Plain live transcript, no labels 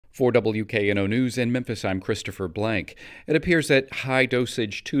For WKNO News in Memphis, I'm Christopher Blank. It appears that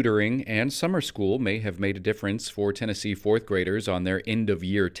high-dosage tutoring and summer school may have made a difference for Tennessee fourth graders on their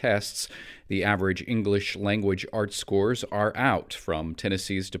end-of-year tests. The average English language arts scores are out from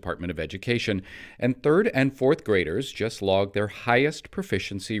Tennessee's Department of Education, and third and fourth graders just logged their highest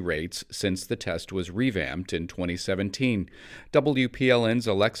proficiency rates since the test was revamped in 2017. WPLN's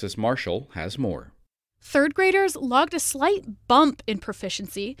Alexis Marshall has more. Third graders logged a slight bump in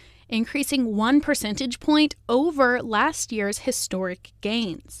proficiency, increasing 1 percentage point over last year's historic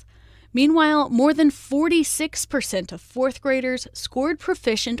gains. Meanwhile, more than 46% of fourth graders scored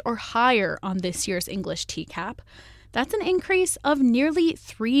proficient or higher on this year's English TCAP. That's an increase of nearly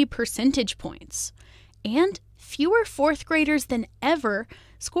 3 percentage points. And fewer fourth graders than ever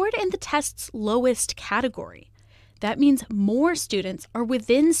scored in the test's lowest category. That means more students are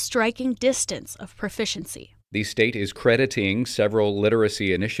within striking distance of proficiency. The state is crediting several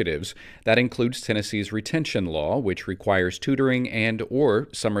literacy initiatives. That includes Tennessee's retention law, which requires tutoring and/or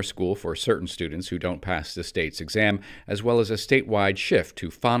summer school for certain students who don't pass the state's exam, as well as a statewide shift to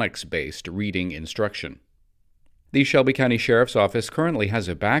phonics-based reading instruction. The Shelby County Sheriff's Office currently has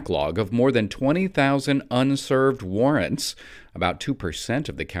a backlog of more than 20,000 unserved warrants. About 2%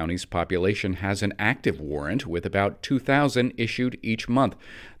 of the county's population has an active warrant, with about 2,000 issued each month.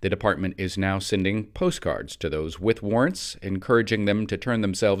 The department is now sending postcards to those with warrants, encouraging them to turn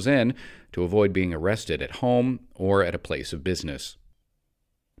themselves in to avoid being arrested at home or at a place of business.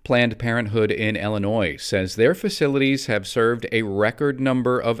 Planned Parenthood in Illinois says their facilities have served a record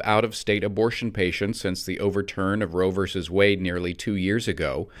number of out-of-state abortion patients since the overturn of Roe v. Wade nearly 2 years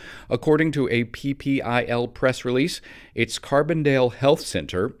ago. According to a PPIL press release, its Carbondale Health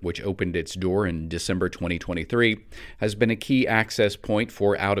Center, which opened its door in December 2023, has been a key access point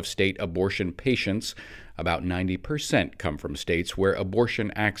for out-of-state abortion patients. About 90% come from states where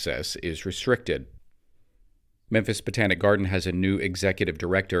abortion access is restricted. Memphis Botanic Garden has a new executive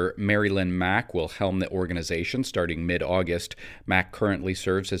director. Mary Lynn Mack will helm the organization starting mid-August. Mack currently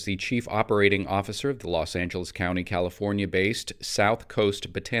serves as the chief operating officer of the Los Angeles County, California-based South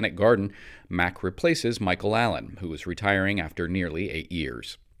Coast Botanic Garden. Mack replaces Michael Allen, who is retiring after nearly 8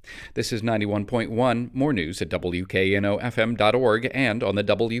 years. This is 91.1. More news at WKNOFM.org and on the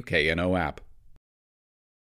WKNO app.